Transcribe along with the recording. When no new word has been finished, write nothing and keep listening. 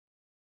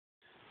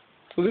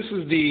So this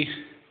is the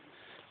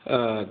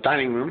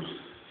dining room,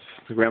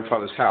 my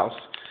grandfather's house.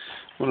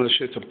 I wanted to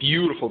show you, it's a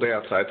beautiful day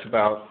outside. It's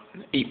about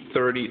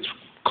 8:30. It's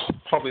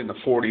probably in the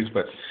 40s,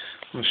 but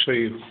I'm going to show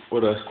you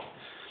what a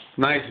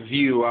nice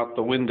view out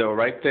the window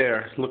right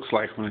there looks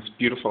like when it's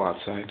beautiful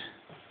outside.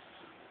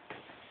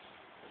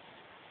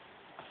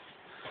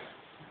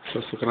 So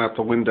it's looking out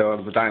the window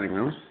of the dining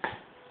room.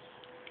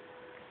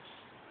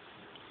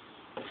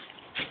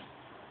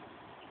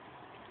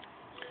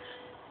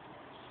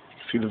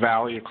 See the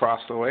valley across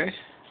the way.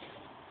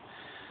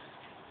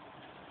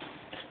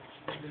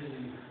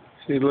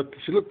 See, look,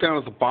 if you look down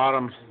at the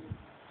bottom,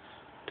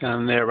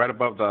 down there, right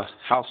above the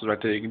houses right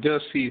there, you can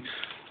just see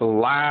the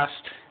last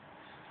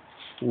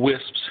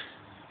wisps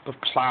of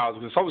clouds.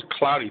 It's always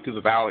cloudy through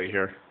the valley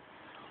here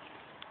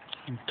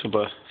until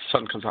the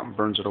sun comes out and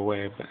burns it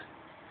away. But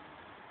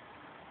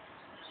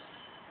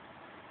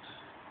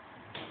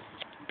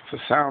the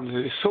sound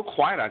is so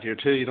quiet out here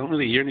too. You don't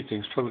really hear anything.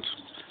 It's probably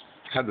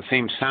had the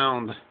same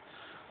sound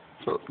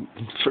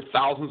for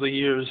thousands of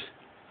years.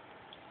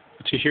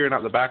 What you're hearing out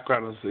in the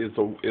background is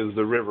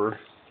the river,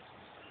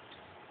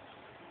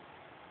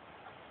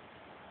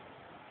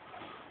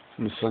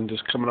 and the sun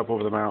just coming up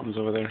over the mountains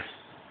over there.